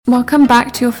Welcome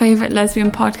back to your favourite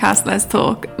lesbian podcast, Let's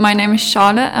Talk. My name is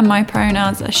Charlotte and my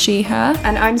pronouns are she, her.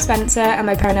 And I'm Spencer and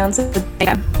my pronouns are they,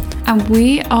 them. And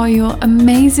we are your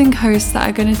amazing hosts that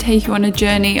are going to take you on a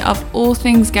journey of all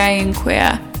things gay and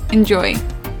queer. Enjoy.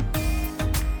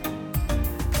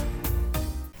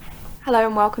 Hello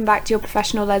and welcome back to your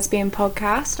professional lesbian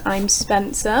podcast. I'm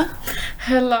Spencer.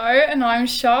 Hello, and I'm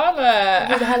Charlotte.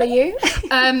 Who the hell are you?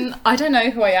 I don't know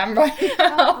who I am right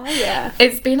now. Oh, yeah.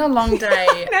 It's been a long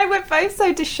day. No, we're both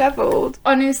so dishevelled.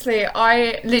 Honestly,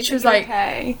 I literally was like,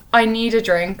 okay. I need a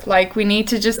drink. Like, I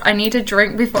need a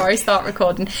drink before I start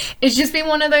recording. It's just been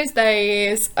one of those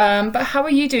days. But how are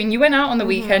you doing? You went out on the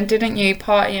weekend, didn't you?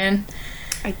 Partying.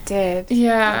 I did.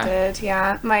 Yeah. I did,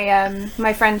 yeah.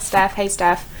 My friend Steph, hey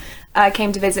Steph,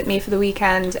 came to visit me for the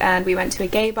weekend and we went to a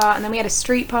gay bar and then we had a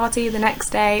street party the next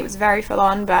day. It was very full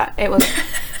on, but it was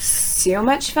so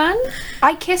much fun.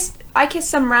 I kissed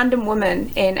some random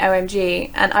woman in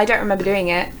OMG and I don't remember doing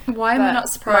it. Why am I not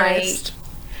surprised?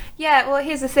 Yeah, well,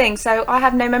 here's the thing. So I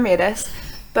have no memory of this,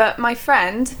 but my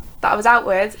friend that I was out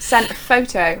with sent a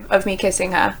photo of me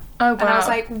kissing her. Oh, wow. And I was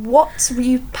like, what,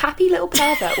 you pappy little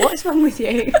pervert? What is wrong with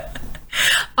you?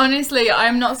 Honestly,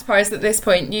 I'm not surprised at this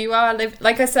point. You are,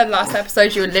 like I said last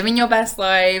episode, you're living your best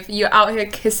life. You're out here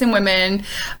kissing women.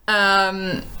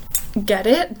 Get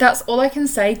it? That's all I can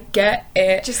say. Get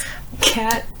it. Just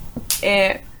get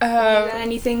it. Have you done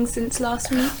anything since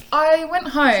last week? I went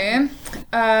home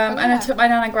and I took my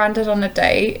nan and granddad on a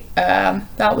date.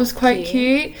 That was quite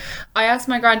cute. I asked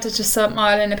my granddad to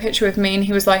smile in a picture with me and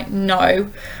he was like,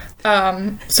 no. So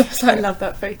I was like, I love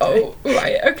that photo. Oh,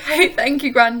 right, okay, thank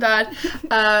you, Grandad.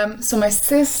 So my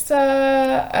sister,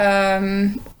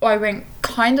 I went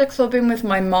kind of clubbing with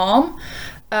my mom.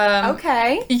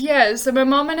 Okay. Yeah, so my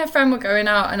mom and her friend were going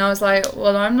out, and I was like,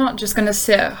 well, I'm not just going to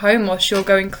sit at home whilst you're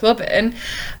going clubbing.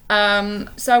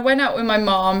 So I went out with my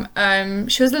mom.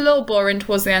 She was a little boring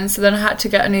towards the end, so then I had to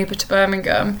get an Uber to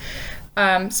Birmingham.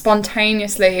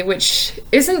 Spontaneously, which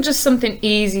isn't just something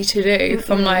easy to do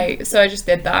so I just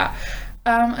did that,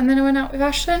 and then I went out with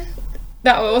Ashlyn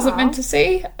that I wasn't meant to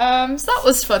see, so that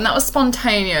was fun. That was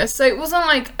spontaneous, so it wasn't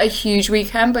like a huge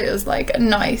weekend, but it was like a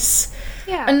nice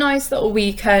little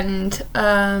weekend,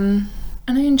 and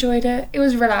I enjoyed it. It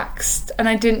was relaxed and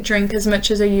I didn't drink as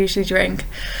much as I usually drink,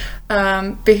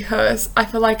 because I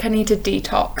feel like I need to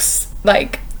detox,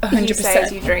 like 100%. You say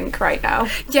as you drink right now.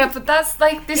 Yeah, but that's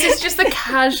like, this is just a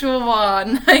casual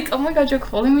one. Like, oh my god, you're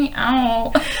calling me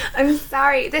out. I'm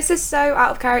sorry. This is so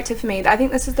out of character for me. I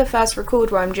think this is the first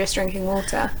record where I'm just drinking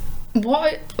water.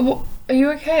 What? Are you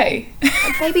okay?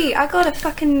 Baby, I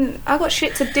got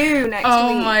shit to do next week.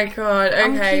 Oh my god,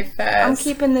 okay, fair. I'm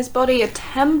keeping this body a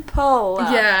temple.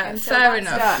 Yeah, fair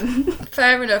enough. Done.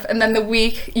 Fair enough. And then the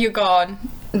week you're gone,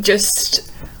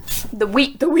 just...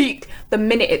 The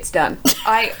minute it's done.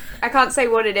 I can't say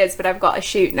what it is, but I've got a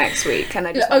shoot next week, and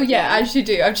I just... Oh yeah, as you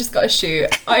do. I've just got a shoot.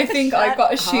 I think I've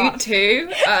got a shoot too.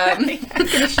 I'm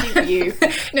gonna shoot you.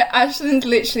 No, Ashlyn's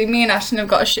literally... Me and Ashlyn have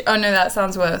got a shoot. Oh no, that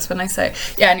sounds worse when I say...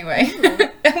 Yeah, anyway.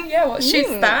 Oh yeah, what shoot's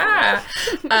that?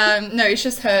 No, it's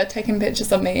just her taking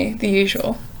pictures of me, the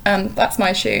usual. That's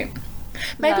my shoot.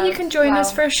 Maybe you can join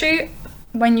us for a shoot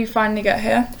when you finally get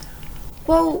here.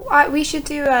 Well, we should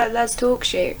do a Let's Talk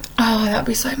shoot. Oh, that'd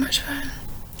be so much fun.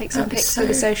 Take some pics for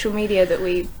the social media that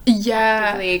we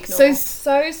actively ignore.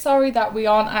 So sorry that we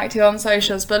aren't active on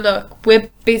socials, but look, we're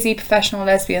busy professional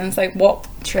lesbians. Like, what?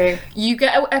 True. You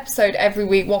get an episode every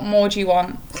week. What more do you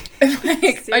want?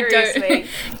 Like, seriously.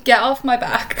 Get off my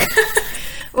back.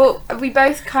 Well, we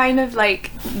both kind of like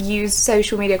use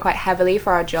social media quite heavily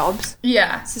for our jobs.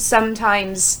 Yeah. So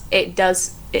sometimes it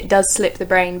does slip the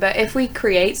brain, but if we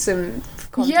create some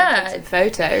content and some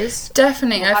photos,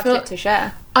 definitely, we'll have it to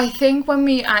share. I think when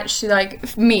we actually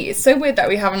like meet, it's so weird that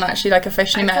we haven't actually like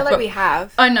officially met. I feel like we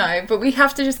have. I know, but we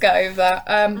have to just get over that.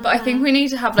 But I think we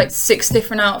need to have like 6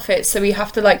 different outfits, so we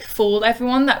have to like fool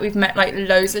everyone that we've met like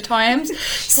loads of times.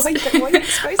 Why are you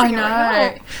exposing I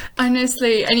know,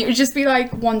 honestly, and it would just be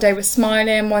like one day we're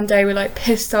smiling, one day we're like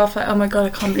pissed off, like oh my god,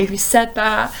 I can't believe you said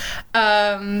that.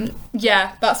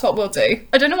 Yeah, that's what we'll do.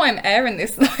 I don't know why I'm airing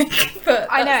this like, but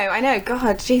I know.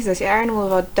 God, Jesus, you're airing all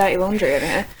of our dirty laundry in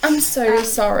here. I'm so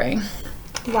sorry.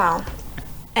 Wow.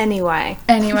 Anyway,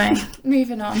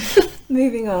 moving on.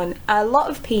 Moving on. A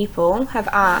lot of people have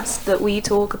asked that we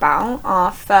talk about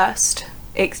our first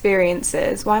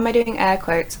experiences. Why am I doing air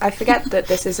quotes? I forget that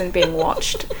this isn't being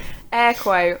watched. Air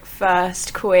quote,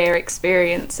 first queer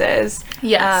experiences.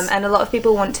 Yes. And a lot of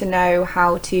people want to know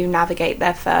how to navigate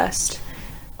their first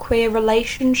queer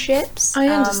relationships. I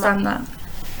understand that.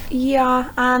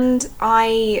 Yeah, and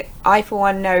I for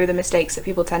one know the mistakes that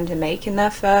people tend to make in their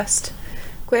first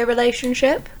queer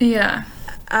relationship. Yeah.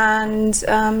 And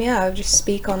I'll just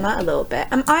speak on that a little bit.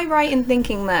 Am I right in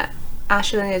thinking that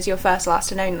Ashlyn is your first,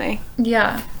 last, and only?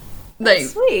 Yeah. Like,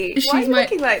 sweet. Why are you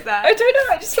looking like that? I don't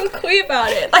know, I just feel queer about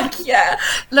it.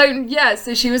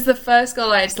 So she was the first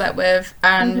girl I slept with,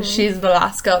 and she's the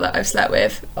last girl that I've slept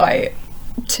with,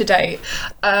 to date.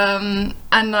 And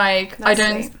like,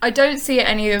 That's I don't see it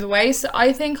any other way. So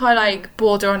I think I like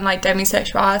border on like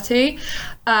demisexuality.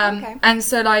 Okay. And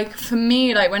so like for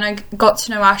me, like when I got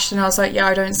to know Ashton, I was like, yeah,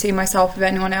 I don't see myself with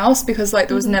anyone else, because like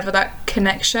there was never that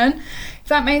connection, if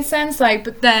that made sense. Like,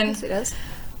 but then Yes, it does.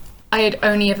 I had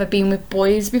only ever been with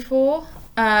boys before,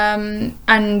 and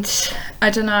I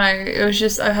don't know, it was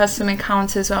just, I had some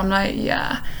encounters where I'm like,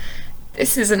 yeah,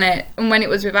 this isn't it. And when it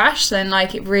was with Ashlyn,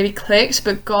 like, it really clicked,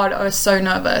 but God, I was so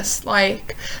nervous.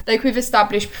 Like we've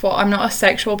established before, I'm not a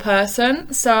sexual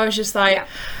person, so I was just like,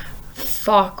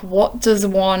 fuck, what does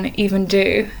one even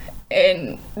do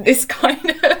in this kind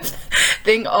of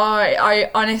thing?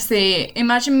 I honestly,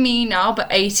 imagine me now, but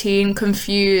 18,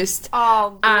 confused.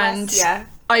 Oh, and yeah.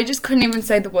 I just couldn't even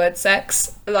say the word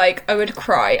sex. Like, I would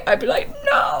cry. I'd be like,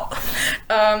 no.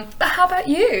 But how about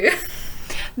you?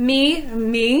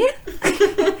 Me?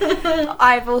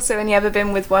 I've also only ever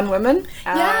been with one woman.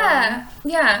 Yeah.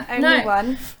 Only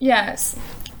one. Yes.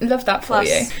 Love that for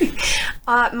you.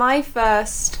 My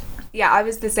first... Yeah, I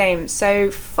was the same.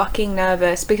 So fucking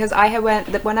nervous, because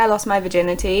when I lost my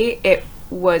virginity, it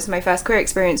was my first queer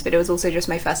experience, but it was also just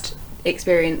my first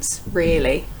experience,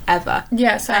 really, ever.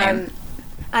 Yeah, same.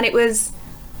 And it was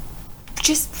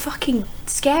just fucking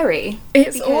scary.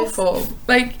 It's awful.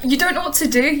 Like, you don't know what to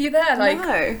do. You're there, like,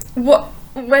 no. What?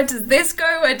 Where does this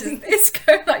go? Where does this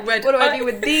go? Like, what do I do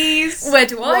with these? Where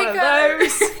do I What go? are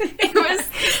those?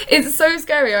 It's so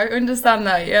scary. I understand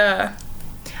that. Yeah.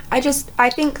 I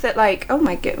think that, like, oh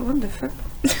my god, what the fuck?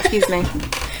 Excuse me.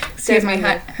 Excuse me.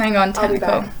 Hang on,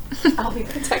 technical. I'll be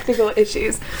back. Technical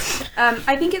issues.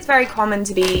 I think it's very common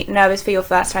to be nervous for your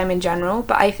first time in general,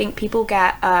 but I think people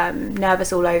get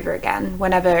nervous all over again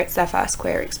whenever it's their first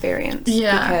queer experience.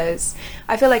 Yeah. Because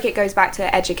I feel like it goes back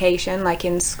to education, like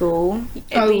in school.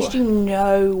 At least you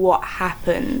know what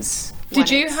happens. Did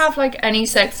you have, like, any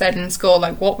sex ed in school?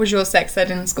 Like, what was your sex ed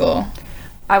in school?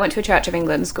 I went to a Church of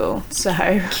England school, so...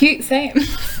 Cute, same.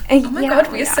 Oh my god,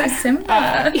 we're so similar.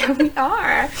 Yeah, we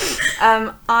are.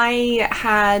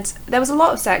 There was a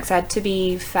lot of sex ed, to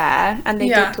be fair, and they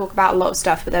did talk about a lot of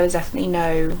stuff, but there was definitely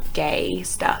no gay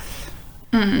stuff.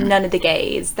 None of the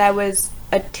gays. There was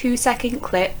a 2-second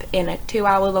clip in a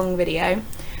 2-hour-long video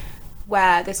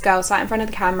where this girl sat in front of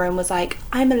the camera and was like,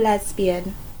 I'm a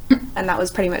lesbian. And that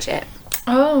was pretty much it.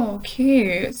 Oh,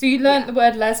 cute. So you learnt the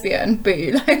word lesbian, but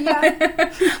you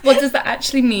what does that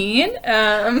actually mean?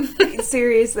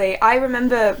 Seriously, I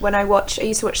remember when I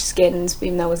used to watch Skins,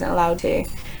 even though I wasn't allowed to,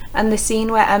 and the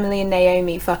scene where Emily and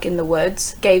Naomi fuck in the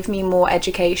woods gave me more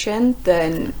education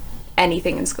than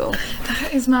anything in school. That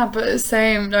is mad, but the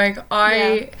same. Like,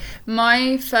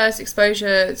 my first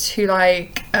exposure to,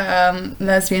 like,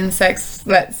 lesbian sex,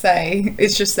 let's say,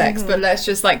 it's just sex, but let's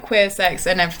just, like, queer sex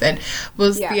and everything,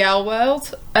 was the L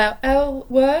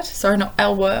word. Sorry, not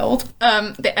L world.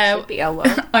 The L. The L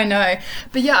word. I know.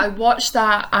 But yeah, I watched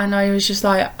that and I was just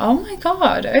like, oh my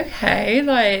god, okay,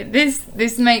 like,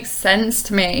 this makes sense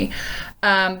to me.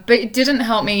 But it didn't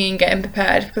help me in getting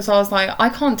prepared, because I was like, I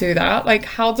can't do that. Like,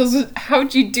 how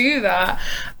do you do that?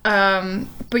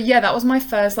 But yeah, that was my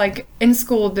first, like, in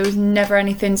school, there was never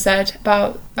anything said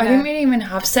about, I didn't really even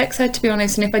have sex ed, to be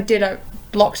honest, and if I did, I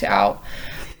blocked it out.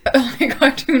 Like, I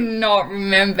do not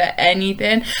remember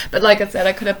anything, but like I said,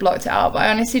 I could have blocked it out, but I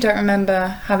honestly don't remember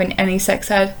having any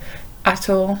sex ed at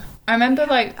all. I remember,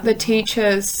 like, the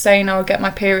teachers saying I would get my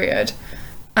period,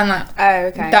 and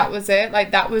that was it.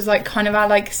 Like, that was, like, kind of our,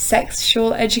 like,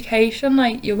 sexual education.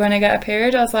 Like, you're going to get a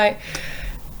period. I was like,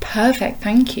 perfect,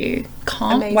 thank you.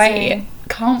 Can't wait.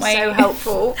 So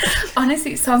helpful.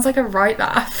 Honestly, it sounds like a right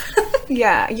laugh.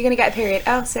 Yeah, you're going to get a period.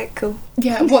 Oh, sick, cool.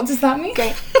 Yeah, what does that mean?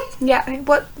 Great. Yeah,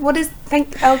 what is...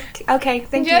 Okay,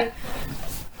 thank you.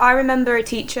 I remember a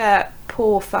teacher,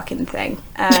 poor fucking thing.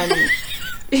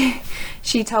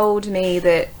 She told me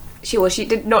that... She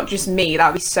did, not just me, that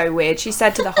would be so weird. She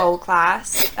said to the whole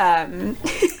class,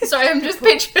 Sorry, I'm just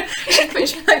picturing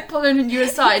like pulling you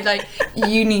aside, like,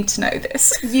 you need to know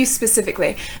this. You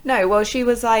specifically. No, well, she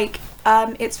was like,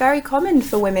 it's very common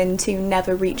for women to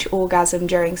never reach orgasm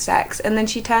during sex. And then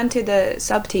she turned to the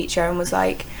sub-teacher and was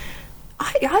like,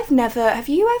 I've never, have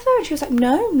you ever? And she was like,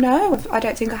 no, I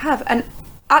don't think I have. And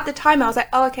at the time I was like,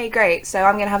 oh, okay, great. So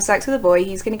I'm going to have sex with a boy,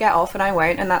 he's going to get off and I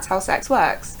won't, and that's how sex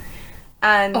works.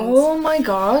 And oh my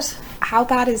god. how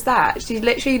bad is that? She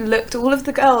literally looked all of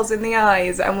the girls in the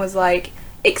eyes and was like,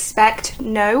 expect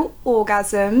no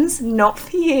orgasms, not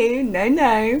for you,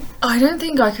 no. I don't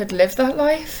think I could live that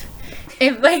life.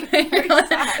 If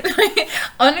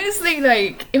honestly,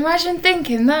 like, imagine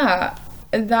thinking that.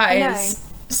 That is,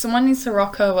 someone needs to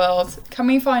rock her world. Can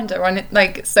we find her on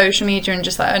like social media and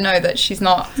just let her know that she's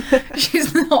not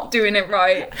doing it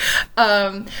right?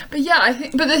 But yeah, I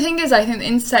think. But the thing is, I think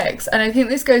in sex, and I think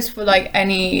this goes for like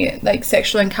any like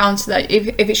sexual encounter, that if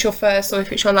it's your first or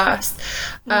if it's your last.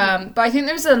 But I think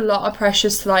there's a lot of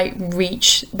pressures to like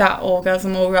reach that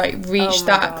orgasm or like reach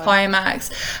that climax.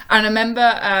 And I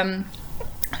remember.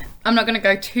 I'm not going to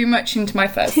go too much into my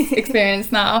first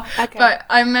experience now, but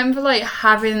I remember like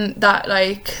having that,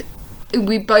 like,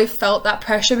 we both felt that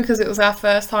pressure because it was our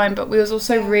first time, but we was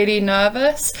also really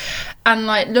nervous. And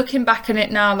like looking back on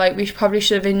it now, like we probably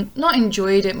should have not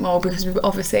enjoyed it more, because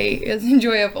obviously it was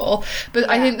enjoyable, but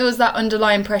I think there was that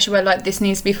underlying pressure where like this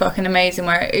needs to be fucking amazing,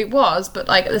 where it was, but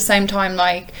like at the same time,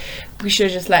 like we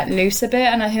should have just let loose a bit.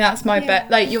 And I think that's my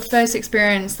bet. Like your first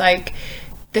experience, like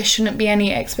there shouldn't be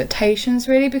any expectations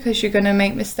really, because you're going to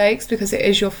make mistakes, because it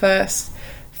is your first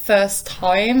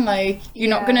time. Like you're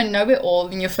not going to know it all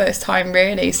in your first time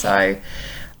really. So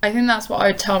I think that's what I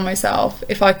would tell myself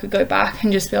if I could go back,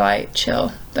 and just be like,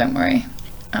 chill, don't worry.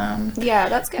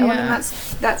 That's good. I mean,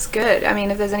 that's good. I mean,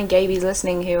 if there's any gabies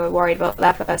listening who are worried about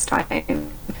their first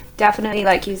time, definitely,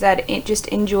 like you said, just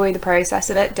enjoy the process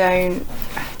of it.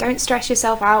 Don't stress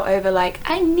yourself out over like,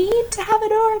 I need to have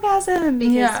an orgasm,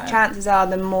 because chances are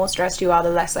the more stressed you are,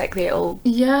 the less likely it'll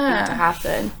be to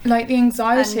happen. Like the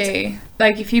anxiety,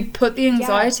 like if you put the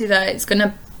anxiety there, it's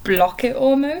gonna block it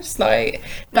almost. Like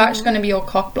that's gonna be your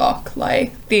cock block,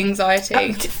 like the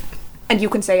anxiety. And you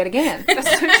can say it again. That's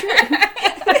so true.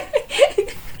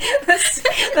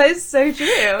 that is so true.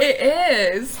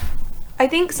 It is. I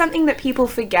think something that people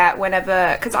forget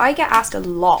whenever, because I get asked a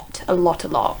lot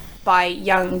by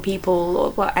young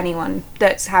people, or anyone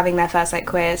that's having their first like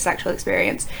queer sexual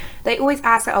experience, they always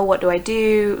ask like, oh, what do I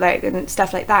do, like, and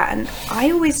stuff like that. And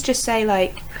I always just say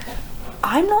like,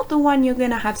 I'm not the one you're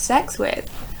gonna have sex with.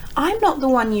 I'm not the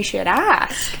one you should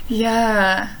ask.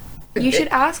 Yeah. You should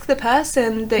ask the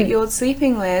person that you're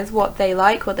sleeping with what they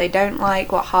like, what they don't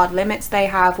like, what hard limits they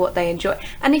have, what they enjoy.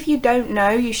 And if you don't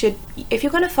know, you should, if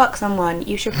you're going to fuck someone,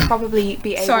 you should probably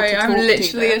be able to talk to them. Sorry, I'm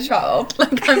literally a child.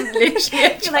 Like, I'm literally a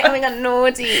child. You're like, oh my god,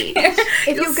 naughty.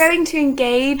 If you're going to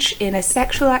engage in a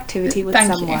sexual activity with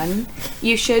someone,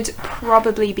 you should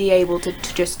probably be able to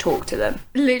just talk to them.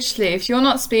 Literally, if you're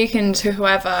not speaking to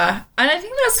whoever, and I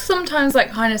think that's sometimes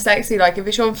like kind of sexy, like if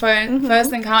it's your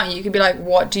first encounter, you could be like,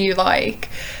 what do you like?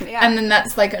 And then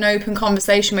that's like an open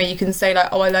conversation where you can say like,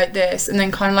 oh, I like this, and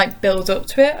then kind of like build up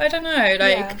to it. I don't know,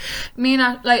 like me and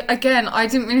I, like, again, I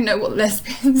didn't really know what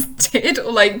lesbians did,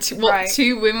 or like what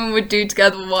two women would do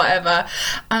together or whatever,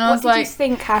 and I was like, what did you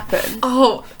think happened?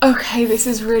 Oh, okay, this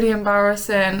is really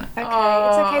embarrassing. Okay,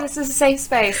 it's okay, this is a safe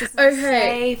space. This is a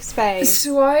safe space.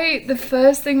 So the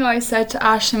first thing I said to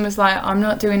Ashlyn was like, I'm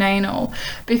not doing anal,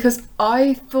 because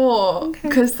I thought,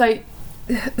 because like,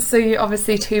 so you're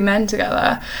obviously two men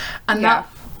together, and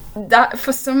that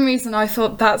for some reason I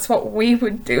thought that's what we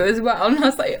would do as well. And I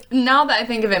was like, now that I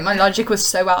think of it, my logic was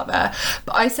so out there.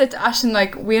 But I said to Ashlyn,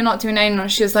 like, we're not doing anal.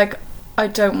 She was like, I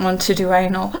don't want to do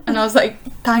anal. And I was like,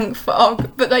 thank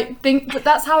fuck. But but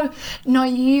that's how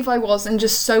naive I was, and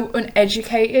just so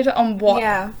uneducated on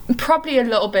what, probably a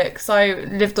little bit, because I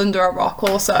lived under a rock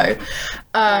also.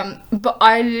 But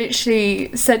I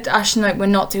literally said to Ashlyn, like, we're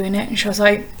not doing it. And she was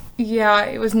like, yeah,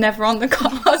 it was never on the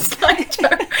cards. Like,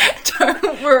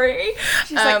 don't worry.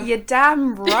 She's like, you're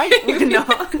damn right we're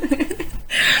not.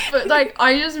 But like,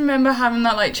 I just remember having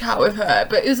that like chat with her.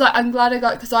 But it was like, I'm glad I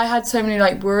got, because I had so many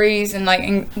like worries and like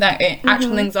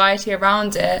actual anxiety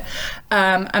around it.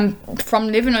 And from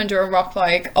living under a rock,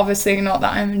 like, obviously not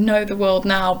that I know the world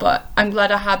now, but I'm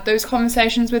glad I had those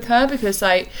conversations with her, because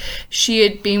like she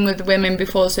had been with women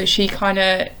before, so she kind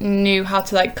of knew how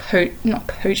to like not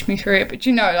coach me through it, but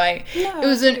you know, like,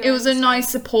 it was a nice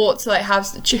support to like have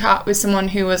a chat with someone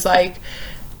who was like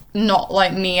not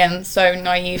like me and so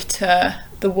naive to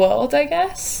the world, I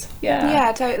guess.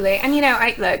 Yeah, totally. And you know,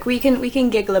 look, we can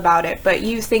giggle about it, but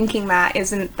you thinking that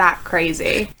isn't that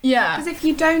crazy. Yeah, because if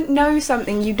you don't know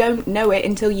something, you don't know it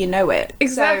until you know it.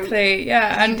 Exactly. So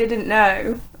and you didn't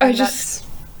know.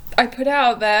 I put it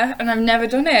out there, and I've never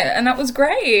done it, and that was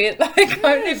great. Like,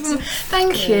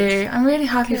 thank you. I'm really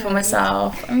happy for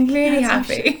myself. I'm really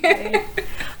happy.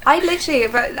 I literally,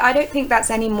 but I don't think that's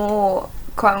any more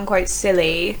quote unquote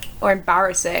silly or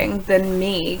embarrassing than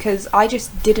me, because I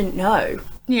just didn't know.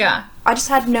 Yeah. I just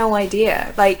had no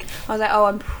idea. Like, I was like, oh,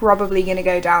 I'm probably going to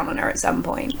go down on her at some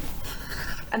point.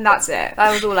 And that's it.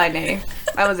 That was all I knew.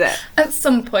 That was it. At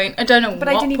some point. I don't know but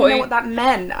I didn't even know what that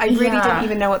meant. I really didn't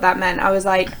even know what that meant. I was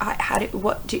like,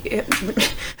 what do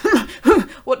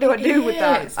I do with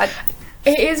that?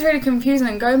 It is really confusing.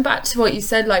 And going back to what you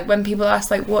said, like, when people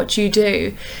ask, like, what do you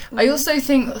do? I also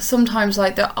think sometimes,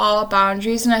 like, there are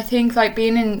boundaries. And I think, like,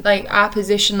 being in, like, our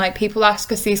position, like, people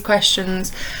ask us these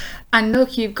questions. And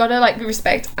look, you've got to, like,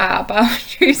 respect our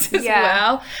boundaries as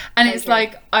well. And it's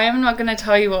like, I am not going to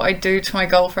tell you what I do to my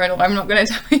girlfriend, or I'm not going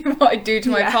to tell you what I do to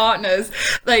my partners.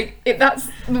 Like,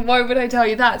 why would I tell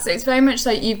you that? So it's very much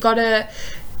like, you've got to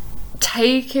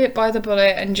take it by the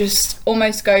bullet and just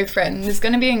almost go for it. And there's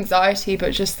going to be anxiety,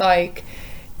 but just, like,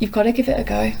 you've got to give it a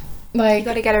go. Like, you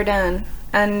got to get her done.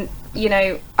 And, you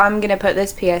know, I'm going to put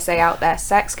this PSA out there.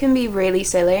 Sex can be really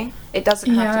silly. It doesn't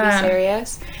have to be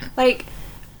serious. Like,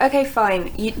 okay,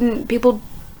 fine. People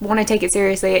want to take it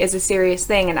seriously. It is a serious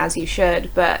thing, and as you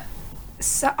should. But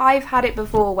I've had it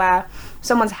before where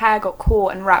someone's hair got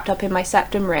caught and wrapped up in my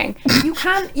septum ring. You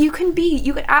can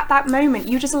at that moment,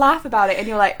 you just laugh about it, and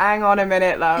you're like, hang on a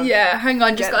minute, love. Yeah, hang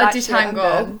on, just got to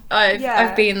detangle.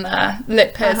 I've been there,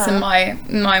 lip piercing my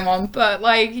one, but,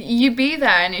 like, you be there,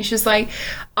 and it's just like,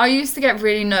 I used to get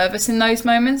really nervous in those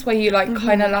moments where you, like,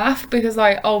 kind of laugh because,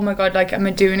 like, oh my god, like, am I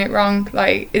doing it wrong?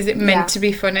 Like, is it meant to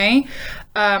be funny?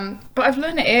 But I've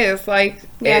learned it is, like,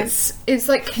 it's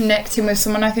like connecting with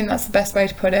someone. I think that's the best way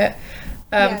to put it.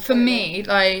 For me,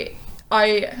 like,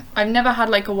 I've never had,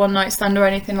 like, a one night stand or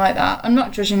anything like that. I'm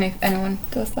not judging if anyone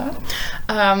does that.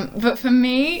 But for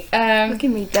me,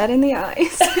 looking me dead in the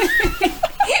eyes.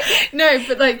 No,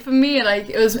 but, like, for me, like,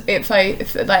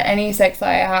 if any sex that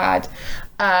I had,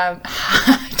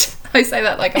 I say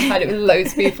that like I've had it with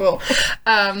loads of people,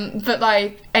 but,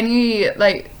 like, any,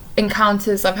 like,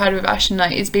 encounters I've had with Ashton,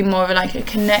 like, it's been more of like a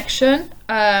connection,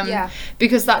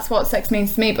 because that's what sex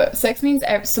means to me. But sex means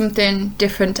something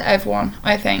different to everyone,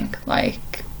 I think.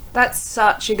 Like, that's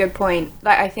such a good point.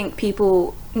 Like, I think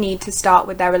people need to start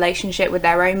with their relationship with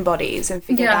their own bodies and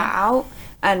figure that out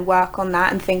and work on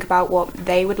that and think about what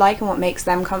they would like and what makes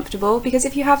them comfortable. Because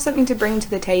if you have something to bring to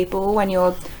the table when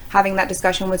you're having that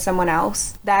discussion with someone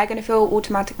else, they're going to feel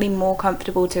automatically more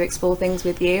comfortable to explore things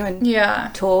with you and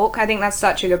talk. I think that's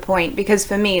such a good point, because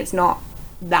for me, it's not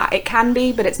that. It can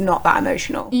be, but it's not that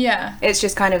emotional. Yeah. It's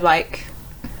just kind of like,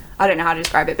 I don't know how to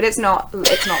describe it, but it's not that.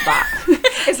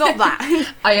 It's not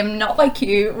that. I am not like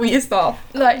you. We stop.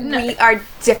 Like, no. We are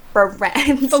different. For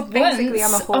Basically,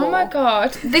 once, I'm a whore. oh my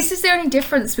god, this is the only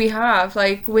difference we have.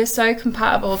 Like, we're so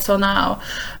compatible till now.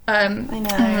 I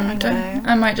know.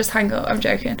 I might just hang up. I'm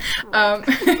joking. But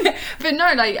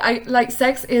no, like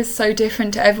sex is so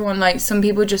different to everyone. Like, some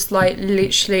people just, like,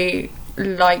 literally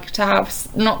like to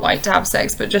have, not like to have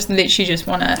sex, but just literally just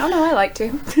want to. Oh no, I like to.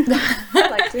 I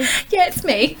like to. Yeah, it's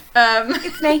me.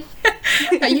 It's me.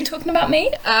 Are you talking about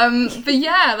me? But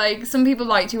yeah, like, some people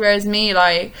like to, whereas me,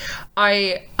 like,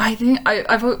 I think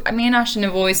me and Ashton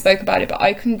have always spoke about it, but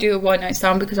I couldn't do a one night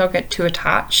stand because I'll get too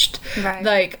attached. Right.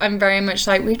 Like, I'm very much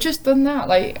like, we've just done that.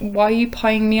 Like, why are you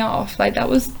pieing me off? Like,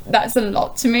 that's a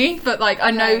lot to me. But, like,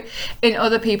 I know in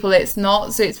other people it's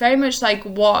not. So it's very much like,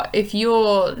 what if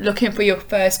you're looking for your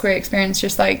first queer experience,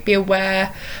 just, like, be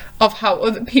aware of how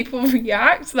other people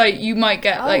react. Like, you might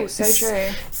get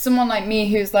someone like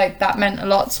me who's like, that meant a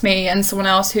lot to me, and someone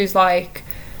else who's like,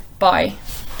 bye,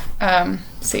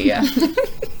 see ya.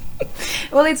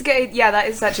 Well, it's good. Yeah, that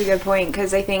is such a good point,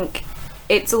 because I think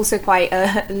it's also quite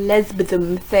a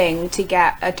lesbian thing to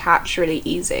get attached really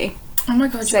easy. Oh my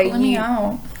god, you're calling me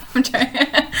out.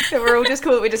 So we're just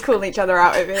calling each other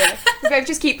out over here. We both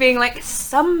just keep being like,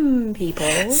 some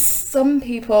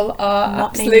people are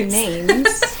not naming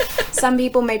names. Some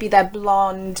people, maybe they're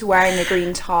blonde, wearing a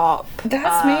green top.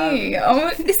 That's me. Oh,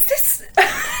 is this?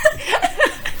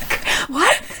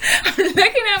 What? I'm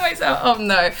looking at myself. Oh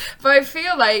no, but I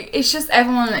feel like it's just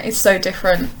everyone is so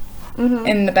different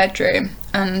in the bedroom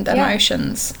and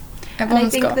emotions.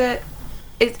 Everyone's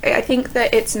I think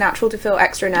that it's natural to feel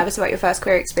extra nervous about your first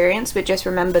queer experience, but just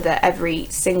remember that every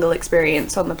single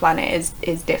experience on the planet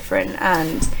is different,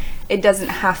 and it doesn't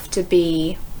have to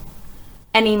be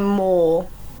any more.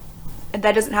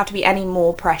 There doesn't have to be any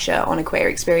more pressure on a queer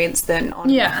experience than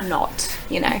on not,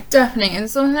 you know. Definitely, and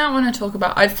something I want to talk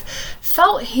about. I've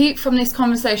felt heat from this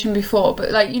conversation before,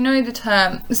 but, like, you know the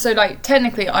term. So, like,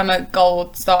 technically, I'm a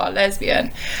gold star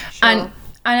lesbian, and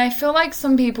I feel like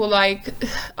some people, like,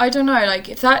 I don't know, like,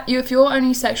 if your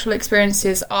only sexual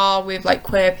experiences are with, like,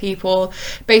 queer people,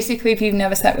 basically if you've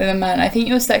never slept with a man, I think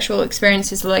your sexual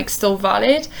experiences are, like, still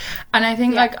valid. And I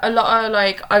think, like, a lot of,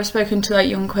 like, I've spoken to, like,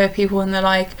 young queer people, and they're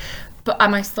like, but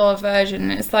am I still a virgin?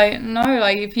 And it's like, no,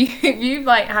 like if you've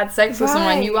like had sex with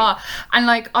someone, you are. And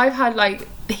like I've had like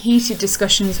heated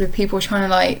discussions with people trying to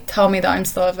like tell me that I'm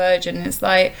still a virgin. It's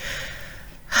like,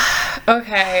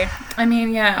 okay, I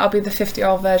mean, yeah, I'll be the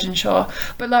 50-year-old virgin, sure,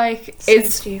 but like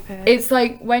it's stupid. It's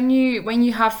like when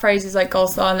you have phrases like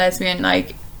gold star and lesbian,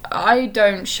 like I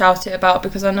don't shout it about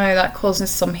because I know that causes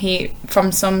some heat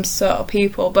from some sort of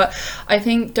people, but I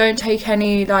think don't take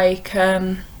any like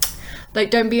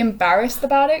don't be embarrassed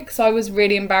about it, because I was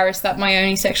really embarrassed that my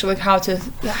only sexual encounter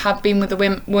have been with the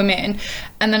women,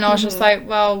 and then I was just like,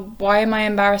 well, why am I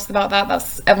embarrassed about that?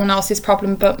 That's everyone else's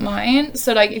problem but mine.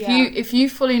 So like if you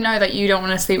fully know that you don't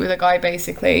want to sleep with a guy,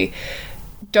 basically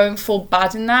don't feel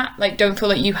bad in that. Like don't feel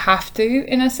like you have to,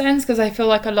 in a sense, because I feel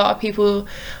like a lot of people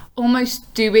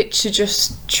almost do it to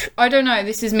just I don't know,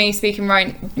 this is me speaking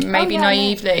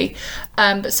naively,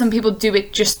 but some people do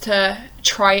it just to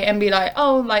try it and be like,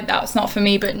 oh, like that's not for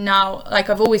me. But now,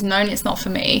 like, I've always known it's not for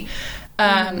me.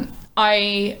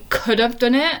 I could have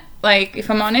done it, like, if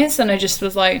I'm honest, and I just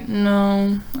was like,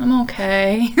 no, I'm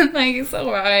okay. Like, it's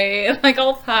alright, like,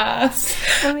 I'll pass.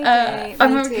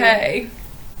 I'm okay.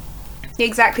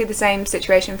 Exactly the same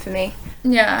situation for me.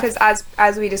 Yeah, because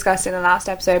as we discussed in the last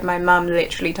episode, my mum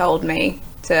literally told me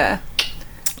to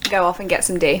go off and get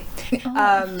some D,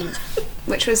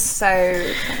 which was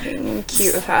so fucking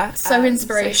cute of her. So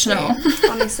inspirational.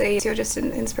 So honestly, you're just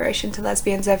an inspiration to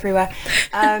lesbians everywhere.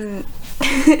 But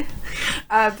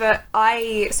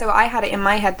I had it in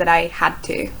my head that I had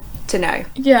to know,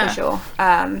 for sure.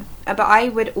 But I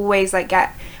would always like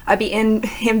I'd be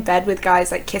in bed with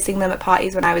guys, like kissing them at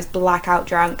parties when I was blackout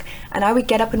drunk, and I would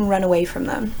get up and run away from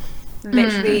them.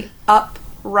 Literally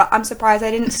I'm surprised I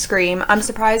didn't scream. I'm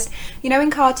surprised, you know, in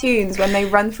cartoons when they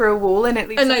run through a wall and it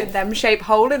leaves like a them-shaped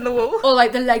hole in the wall, or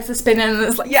like the legs are spinning and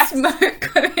there's like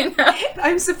smoke going out.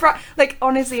 I'm surprised. Like,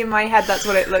 honestly, in my head that's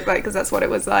what it looked like, because that's what it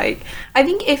was like. I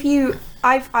think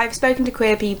I've spoken to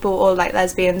queer people or like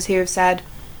lesbians who have said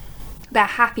they're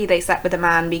happy they slept with a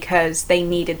man because they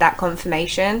needed that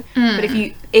confirmation. But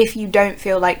if you don't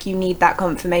feel like you need that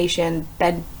confirmation,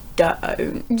 then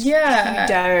don't. Yeah. You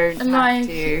don't have like,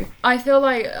 to. I feel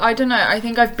like, I don't know, I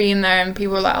think I've been there and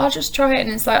people are like, I'll just try it,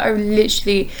 and it's like, I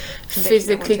literally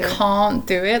physically can't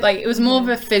do it. Like, it was more of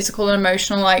a physical and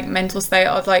emotional, like, mental state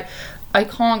of like, I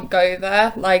can't go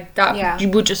there, like that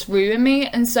would just ruin me.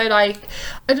 And so like,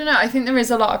 I don't know, I think there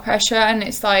is a lot of pressure, and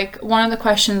it's like one of the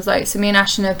questions, like, so me and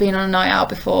Ashlyn have been on a night out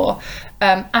before.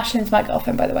 Ashlyn's my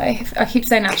girlfriend, by the way. I keep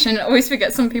saying Ashlyn, I always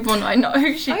forget some people know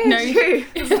who she knows.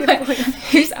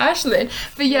 Who's Ashlyn?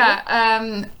 But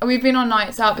yeah, we've been on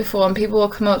nights out before, and people will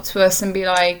come up to us and be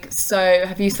like, so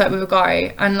have you slept with a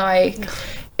guy? And like,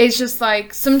 it's just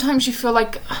like, sometimes you feel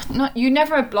like you're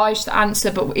never obliged to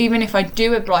answer, but even if I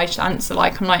do oblige to answer,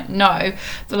 like, I'm like, no,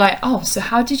 they're like, oh, so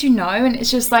how did you know? And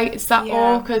it's just like, it's that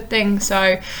awkward thing.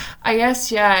 So I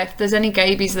guess, if there's any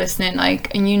gabies listening,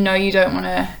 like, and you know you don't want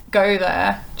to go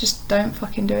there, just don't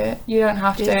fucking do it. You don't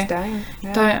have to.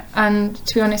 Don't. And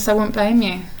to be honest, I wouldn't blame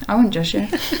you. I wouldn't judge you.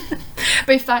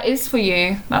 But if that is for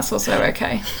you, that's also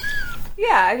okay.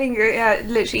 Yeah, I think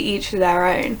literally each to their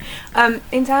own.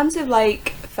 In terms of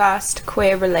like first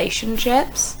queer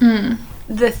relationships,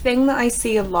 the thing that I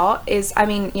see a lot is, I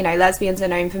mean, you know, lesbians are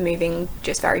known for moving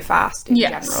just very fast in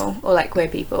general, or like queer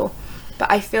people, but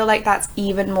I feel like that's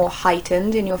even more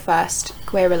heightened in your first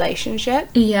queer relationship,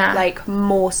 like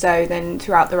more so than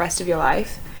throughout the rest of your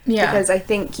life, because I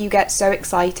think you get so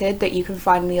excited that you can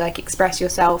finally like express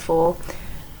yourself, or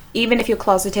even if you're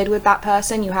closeted with that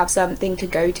person, you have something to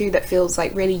go to that feels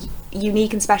like really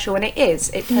unique and special, and it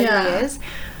totally is.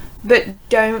 But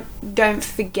don't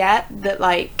forget that,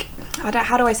 like,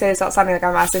 how do I say this without sounding like I'm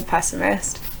a massive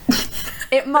pessimist?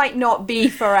 It might not be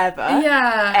forever.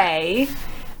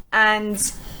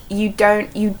 And you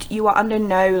are under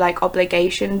no like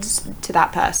obligations to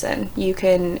that person. You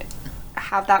can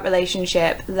have that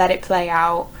relationship, let it play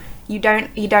out. You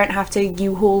don't have to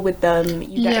U-Haul with them.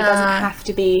 It doesn't have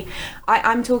to be.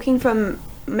 I'm talking from,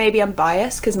 maybe I'm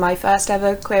biased because my first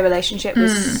ever queer relationship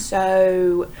was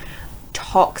so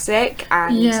toxic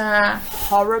and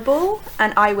horrible,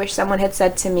 and I wish someone had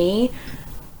said to me,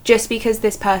 just because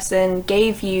this person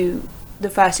gave you the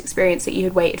first experience that you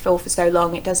had waited for so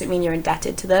long, it doesn't mean you're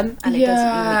indebted to them, and it doesn't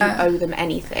mean that you owe them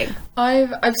anything.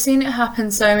 I've seen it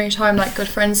happen so many times. Like, good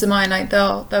friends of mine, like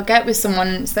they'll get with someone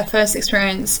and it's their first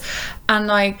experience, and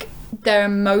like they're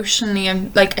emotionally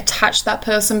like attached to that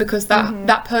person because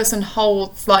that person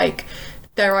holds like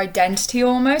their identity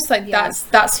almost, like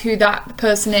that's who that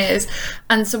person is.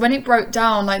 And so when it broke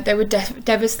down, like they were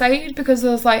devastated because they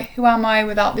was like, who am I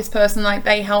without this person? Like,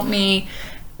 they helped me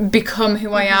become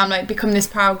who I am, like become this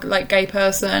proud like gay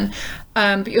person.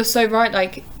 But you're so right,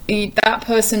 like that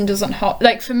person doesn't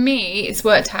like for me it's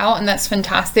worked out and that's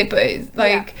fantastic, but it's,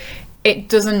 like it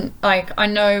doesn't, like I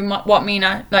know what me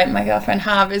and like my girlfriend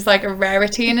have is like a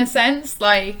rarity in a sense,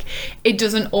 like it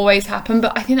doesn't always happen.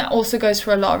 But I think that also goes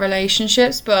for a lot of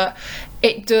relationships, but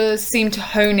it does seem to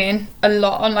hone in a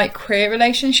lot on like queer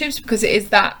relationships, because it is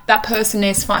that person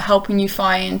is helping you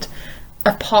find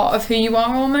a part of who you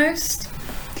are almost.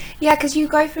 Yeah, because you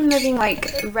go from living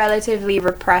like relatively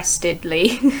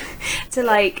repressedly to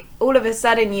like all of a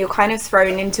sudden you're kind of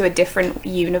thrown into a different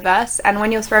universe, and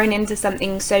when you're thrown into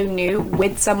something so new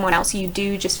with someone else, you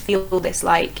do just feel this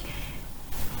like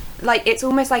it's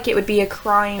almost like it would be a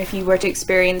crime if you were to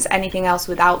experience anything else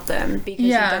without them, because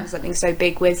you've done something so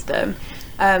big with them.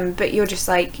 But you're just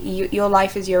like, your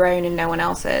life is your own and no one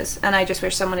else's. And I just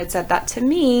wish someone had said that to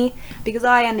me, because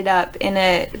I ended up in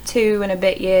a 2 and a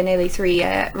bit year, nearly 3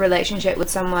 year relationship with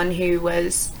someone who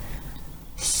was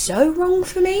so wrong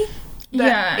for me.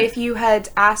 But if you had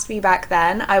asked me back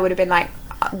then, I would have been like,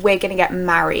 we're going to get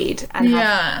married and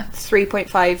have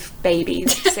 3.5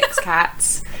 babies, 6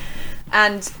 cats.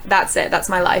 And that's it. That's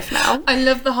my life now. I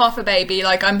love the half a baby.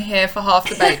 Like, I'm here for half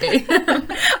the baby.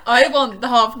 I want the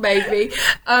half baby.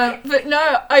 But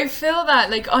no, I feel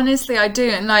that, like, honestly, I do.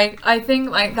 And, like, I think,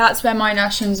 like, that's where mine and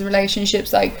Ashton's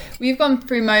relationships, like, we've gone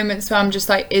through moments where I'm just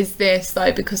like, is this,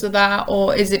 like, because of that?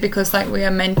 Or is it because, like, we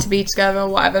are meant to be together or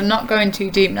whatever? I'm not going too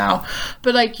deep now.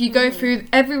 But, like, you go through,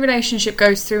 every relationship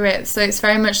goes through it. So it's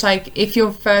very much like, if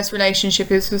your first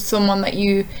relationship is with someone that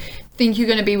you think you're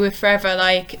going to be with forever,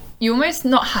 like, you almost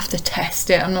not have to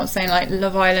test it. I'm not saying like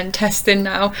Love Island testing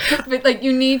now, but like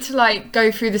you need to like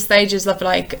go through the stages of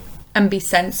like and be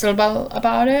sensible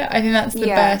about it. I think that's the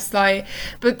best. Like,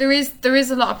 but there is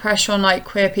a lot of pressure on like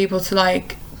queer people to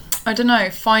like, I don't know,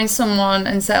 find someone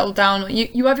and settle down.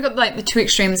 You either got like the two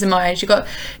extremes in my age. You've got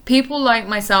people like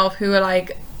myself who are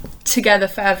like together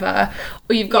forever,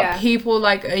 or you've got people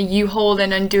like you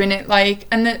holding and doing it like,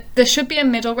 and there should be a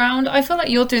middle ground. I feel like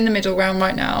you're doing the middle ground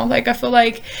right now. Like, I feel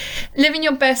like living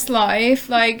your best life.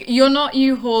 Like, you're not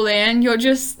you hauling, you're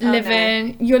just you're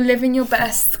living your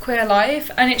best queer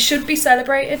life, and it should be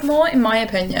celebrated more, in my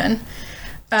opinion.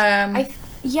 That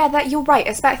you're right.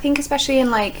 I think especially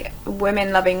in like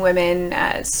women loving women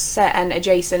set and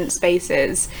adjacent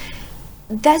spaces,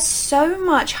 there's so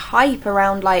much hype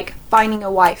around like finding a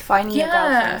wife, finding a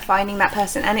girlfriend, finding that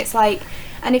person, and it's like,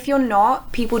 and if you're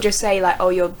not, people just say like, oh,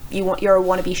 you're a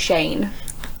wannabe Shane.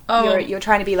 Oh, you're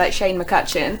trying to be like Shane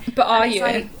McCutcheon. But are you?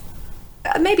 Like,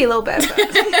 maybe a little bit,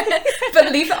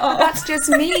 but leave it off. That's just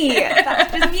me.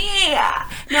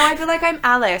 No, I feel like I'm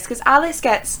Alice, because Alice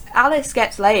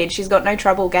gets laid. She's got no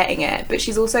trouble getting it, but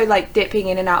she's also like dipping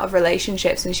in and out of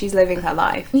relationships, and she's living her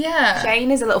life. Yeah. Shane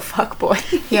is a little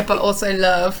fuckboy. Yeah, but also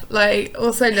love.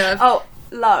 Oh,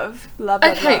 love.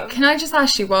 Okay, love. Can I just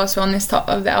ask you, whilst we're on this top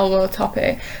of the L World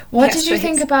topic, what did you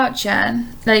think about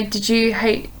Jen? Like, did you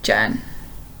hate Jen?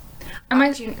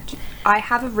 I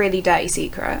have a really dirty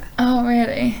secret. Oh,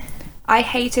 really? I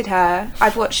hated her.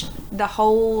 I've watched the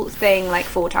whole thing like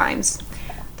 4 times.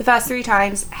 The first 3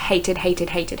 times, hated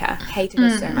her. Hated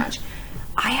her so much.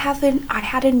 I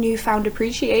had a newfound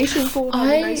appreciation for her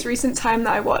the most recent time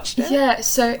that I watched it. Yeah,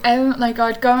 so like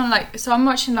I'd go on like, so I'm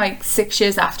watching like 6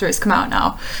 years after it's come out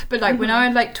now, but like when I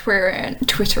would like Twitter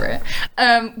it,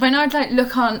 when I'd like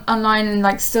look online and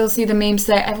like still see the memes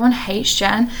there, everyone hates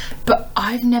Jen, but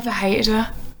I've never hated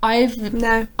her.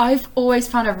 I've always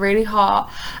found her really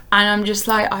hot, and I'm just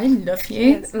like, I love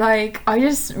you. Like, I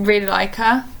just really like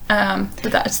her.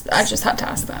 But I just had to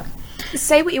ask that.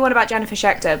 Say what you want about Jennifer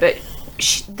Schechter, but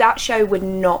that show would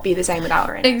not be the same without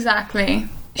her in it. Exactly. It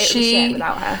would be shit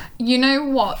without her. You know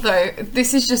what though?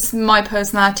 This is just my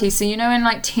personality. So you know when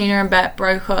like Tina and Bet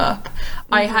broke up,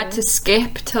 I had to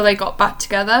skip till they got back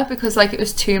together because like it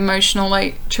was too emotional,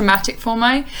 like traumatic for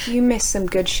me. You miss some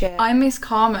good shit. I miss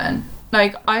Carmen.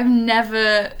 Like, I've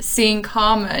never seen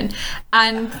Carmen,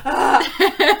 and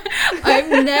I've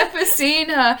never seen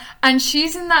her, and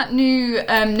she's in that new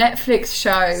Netflix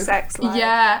show, Sex Life.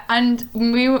 Yeah, and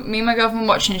me and my girlfriend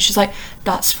watching it, she's like,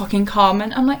 that's fucking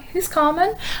Carmen. I'm like, who's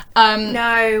Carmen?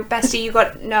 No,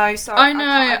 bestie, no, sorry. I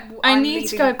know, I need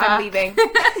to go back. I'm leaving.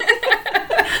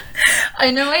 I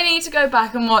know I need to go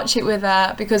back and watch it with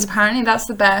her, because apparently that's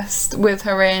the best with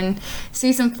her in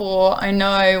season 4. I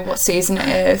know what season it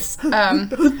is. I'm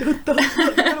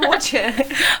gonna watch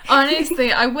it.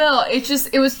 Honestly, I will.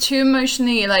 It was too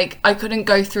emotionally, like, I couldn't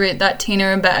go through it that Tina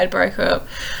and Bet had broke up.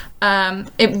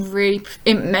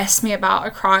 It messed me about. I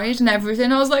cried and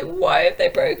everything. I was like, why have they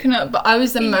broken up? But I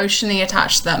was emotionally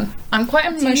attached to them. I'm quite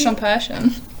an emotional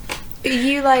person.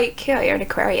 You like, oh, you're an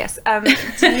Aquarius.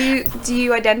 Do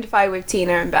you identify with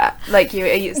Tina and Bet? Like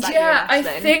is that Yeah, I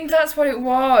think that's what it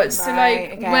was. Right, so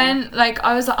like okay. when like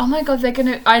I was like, oh my god, they're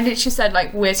gonna. I literally said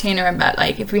like, we're Tina and Bet.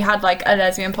 Like if we had like a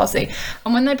lesbian posse,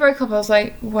 and when they broke up, I was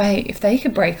like, wait, if they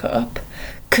could break up,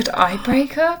 could I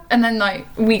break up? And then like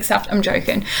weeks after, I'm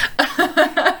joking.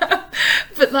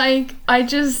 But like I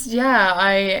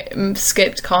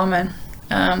skipped Carmen,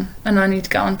 and I need to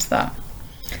get onto that.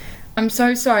 I'm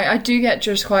so sorry. I do get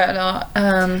judged quite a lot.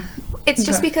 It's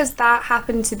just because that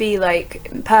happened to be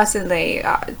like personally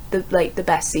the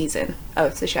best season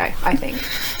of the show, I think.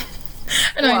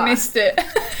 And I missed it.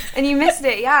 And you missed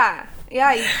it, yeah.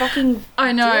 Yeah, you fucking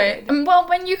I know. did. And well,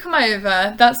 when you come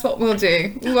over, that's what we'll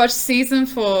do. We'll watch season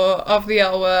 4 of The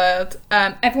L Word.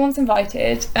 Everyone's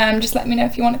invited. Just let me know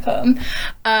if you want to come.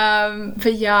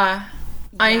 But yeah.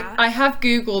 I have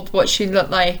Googled what she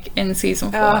looked like in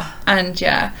season 4. And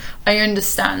yeah, I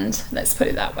understand. Let's put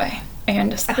it that way. I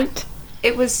understand.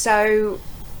 It was so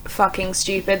fucking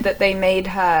stupid that they made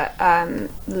her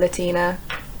Latina.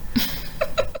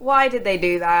 Why did they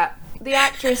do that? The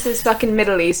actress is fucking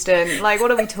Middle Eastern. Like,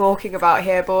 what are we talking about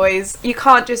here, boys? You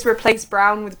can't just replace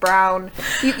brown with brown.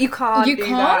 You can't do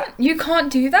that. You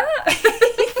can't do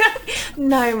that?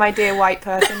 No, my dear white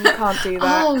person, you can't do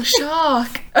that. Oh,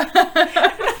 shock.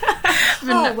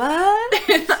 Oh,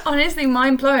 what? Honestly,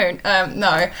 mind blown.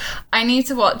 No, I need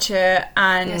to watch it,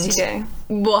 and Yes, you do.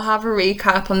 we'll have a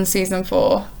recap on season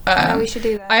 4. We should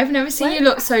do that. I've never seen you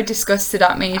look so disgusted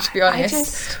at me, to be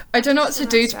honest. I don't know what to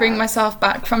do to bring myself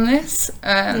back from this.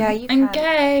 Yeah, you I'm can.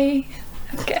 gay.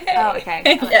 Okay. Oh, okay.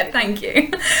 Yeah, thank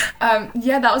you.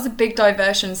 Yeah, that was a big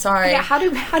diversion. Sorry. Yeah, how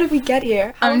did we get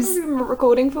here? How long have we been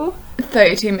recording for?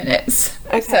 32 minutes.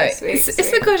 Okay, so sweet,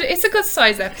 it's a good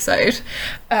size episode.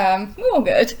 We're all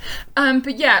good.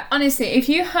 But yeah, honestly, if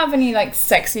you have any like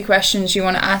sexy questions you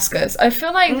want to ask us, I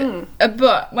feel like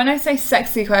but when I say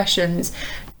sexy questions,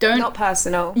 Not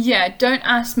personal. Yeah, don't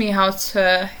ask me how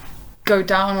to go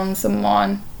down on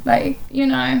someone. Like, you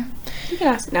know. You can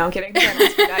ask. No, I'm kidding. Don't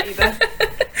ask me that either.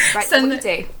 Right, Send what do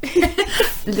you do?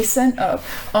 Listen up.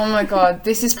 Oh my god,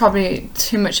 this is probably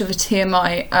too much of a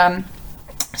TMI.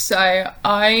 So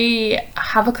I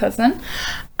have a cousin,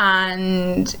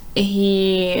 and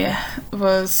he's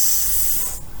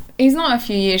not a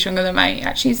few years younger than me.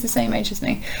 Actually, he's the same age as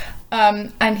me.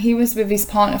 And he was with his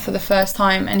partner for the first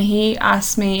time, and he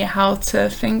asked me how to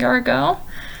finger a girl.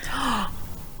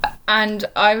 And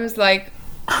I was like,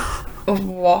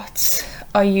 what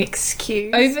are you...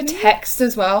 Excuse over me? text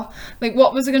as well. Like,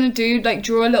 what was I going to do? Like,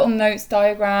 draw a little notes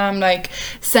diagram, like,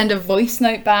 send a voice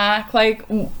note back? Like,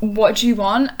 what do you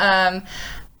want? And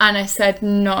I said,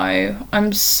 no,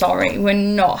 I'm sorry, we're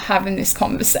not having this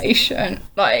conversation.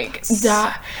 Like,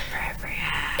 that...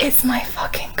 It's my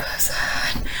fucking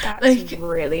cousin. That's like,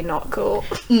 really not cool.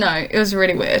 no, it was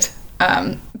really weird.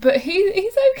 But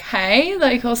he's okay.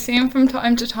 Like, I'll see him from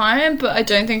time to time, but I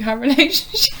don't think our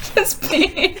relationship has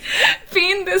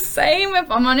been the same, if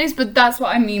I'm honest. But that's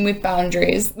what I mean with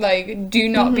boundaries. Like, do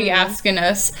not be asking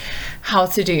us how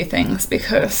to do things,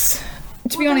 because,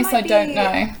 to be honest, I don't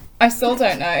know. I still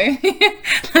don't know.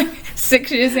 Like,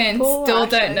 6 years in, still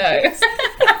don't know.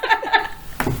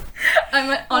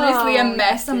 I'm honestly a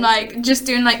mess. I'm like just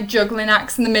doing like juggling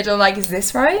acts in the middle. Like, is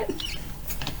this right?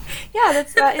 Yeah,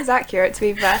 that is accurate, to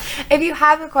be fair. If you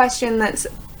have a question that's,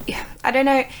 I don't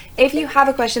know, if you have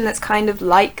a question that's kind of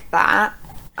like that,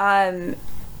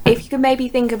 if you could maybe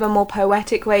think of a more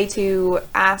poetic way to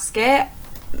ask it,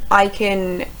 I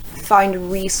can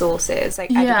find resources,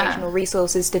 like educational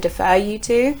resources to defer you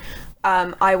to.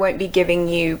 I won't be giving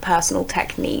you personal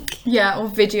technique. Yeah, or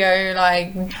video,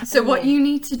 like... So what you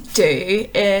need to do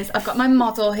is... I've got my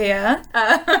model here.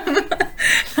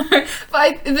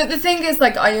 But the thing is,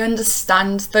 like, I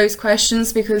understand those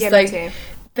questions because, like,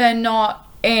 they're not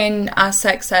in our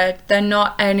sex ed. They're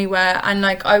not anywhere. And,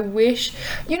 like, I wish...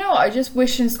 You know what? I just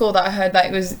wish in school that I heard that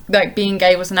it was, like, being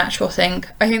gay was an actual thing.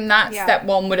 I think that step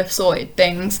 1 would have sorted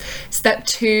things. Step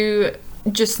 2...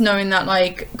 just knowing that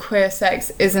like queer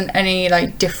sex isn't any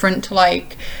like different to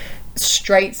like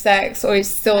straight sex, or is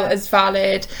still as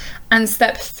valid. And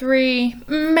step 3,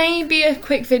 maybe a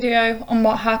quick video on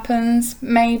what happens,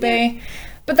 maybe.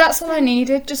 But that's all I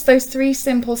needed, just those 3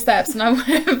 simple steps, and I would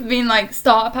have been like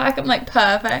starter pack. I'm like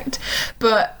perfect.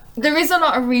 But there is a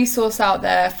lot of resource out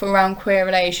there for around queer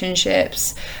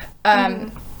relationships.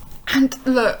 And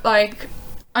look, like,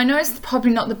 I know it's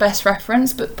probably not the best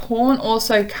reference, but porn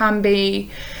also can be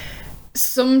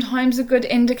sometimes a good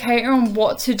indicator on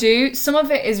what to do. Some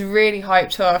of it is really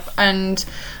hyped up, and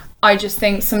I just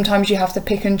think sometimes you have to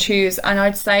pick and choose, and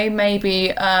I'd say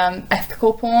maybe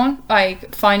ethical porn,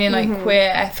 like finding like queer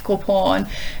ethical porn,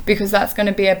 because that's going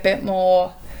to be a bit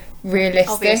more realistic.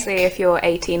 Obviously, if you're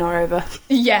 18 or over.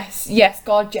 Yes,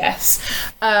 God, yes.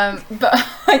 But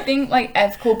I think like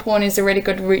ethical porn is a really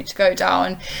good route to go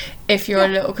down if you're a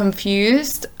little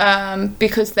confused,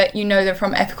 because that they're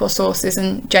from ethical sources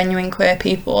and genuine queer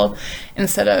people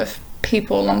instead of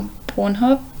people on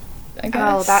Pornhub, I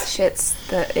guess. Oh, that shit's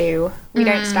the ew. We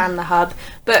don't stand the hub.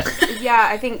 But yeah,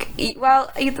 I think,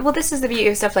 well, this is the beauty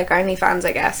of stuff like OnlyFans,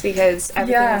 I guess, because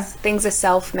things are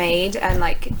self-made, and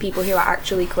like people who are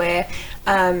actually queer,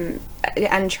 and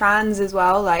trans as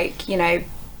well. Like, I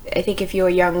think if you're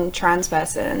a young trans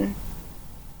person,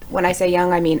 when I say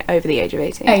young, I mean over the age of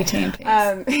 18. 18,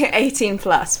 please. 18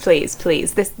 plus, please.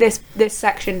 This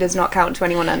section does not count to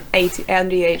anyone under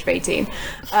the age of 18.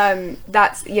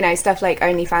 That's, stuff like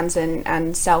OnlyFans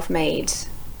and self-made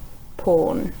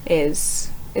porn is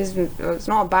it's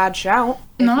not a bad shout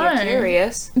if you're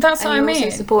curious. That's what I mean.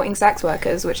 Also supporting sex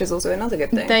workers, which is also another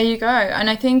good thing. There you go. And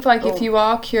I think like if you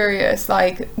are curious,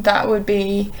 like that would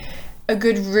be a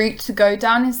good route to go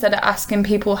down, instead of asking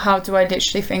people how do I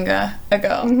literally finger a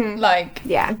girl,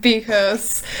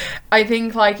 because I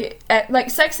think like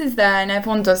sex is there and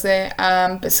everyone does it,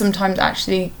 but sometimes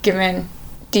actually giving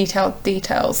detailed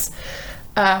details,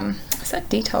 I said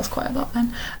details quite a lot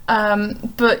then,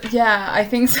 but yeah, I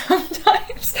think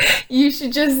sometimes you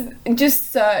should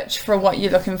just search for what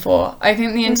you're looking for. I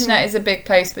think the internet is a big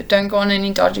place, but don't go on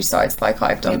any dodgy sites like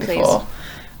I've done before.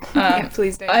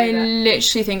 Please don't do I that.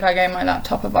 literally think I gave my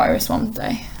laptop a virus one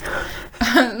day.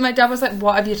 My dad was like,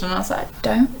 what have you done? I was like,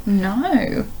 don't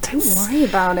know. Don't worry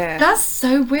about it. That's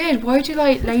so weird. Why do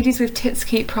like ladies with tits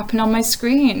keep propping on my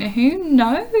screen? Who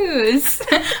knows?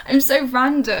 I'm so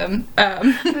random.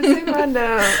 That's so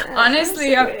random.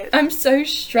 Honestly, I'm so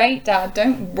straight, Dad.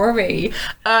 Don't worry.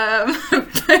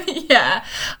 But yeah,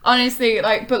 honestly,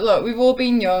 but look, we've all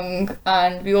been young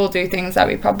and we all do things that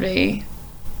we probably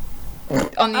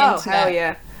on the internet. Hell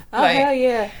yeah. Hell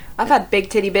yeah. I've had big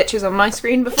titty bitches on my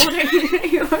screen before.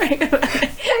 You're right. Big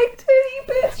titty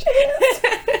bitches.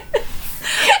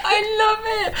 I love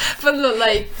it. But look,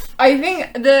 I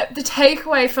think the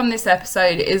takeaway from this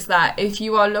episode is that if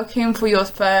you are looking for your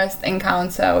first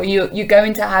encounter, or you're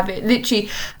going to have it, literally,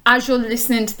 as you're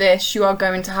listening to this, you are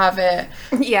going to have it.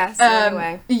 Yes,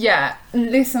 anyway. Yeah,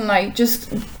 listen,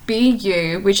 just be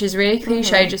you, which is really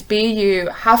cliche, just be you,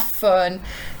 have fun.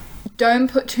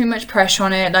 Don't put too much pressure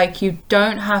on it. You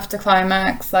don't have to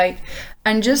climax.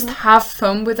 And just have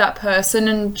fun with that person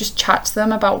and just chat to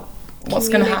them about what's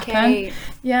going to happen.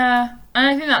 Yeah. And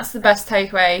I think that's the best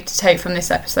takeaway to take from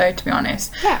this episode, to be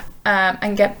honest. Yeah.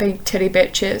 And get big titty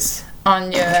bitches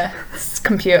on your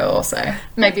computer also.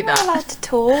 Maybe that. Am I allowed to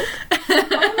talk? Am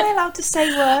I allowed to say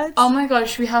words? Oh my god,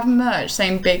 should we have merch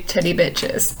saying big titty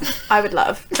bitches? I would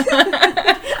love.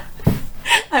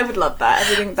 I would love that.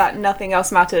 I think that nothing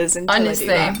else matters until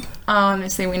honestly, I do that.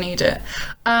 Honestly, we need it.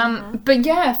 But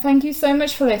yeah, thank you so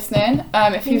much for listening.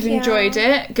 If you've enjoyed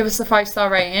it, give us a 5-star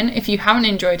rating. If you haven't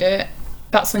enjoyed it,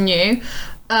 that's on you.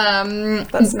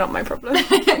 That's not my problem.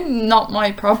 Not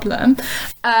my problem.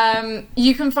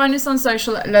 You can find us on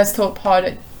social at Let's Talk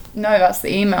Pod. No, that's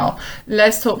the email.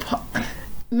 Let's Talk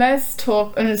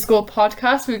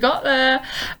 _podcast. We got there.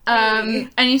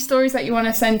 Any stories that you want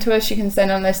to send to us, you can send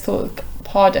on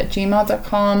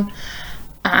letstalkpod@gmail.com.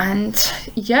 And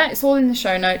yeah, it's all in the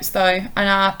show notes though, and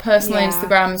our personal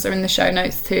Instagrams are in the show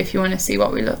notes too if you want to see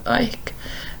what we look like.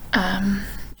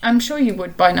 I'm sure you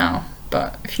would by now,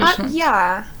 but if you just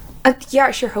yeah,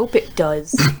 I sure hope it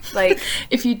does.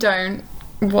 if you don't,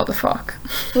 what the fuck?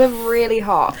 We're really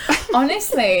hot.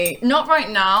 Honestly, not right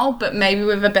now, but maybe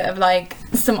with a bit of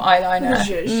some eyeliner.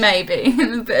 Zhuzh. Maybe. A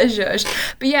bit of zhuzh.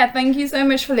 But yeah, thank you so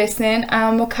much for listening,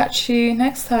 and we'll catch you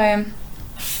next time.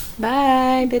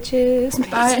 Bye, bitches.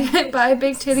 Bye,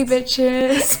 big titty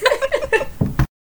bitches.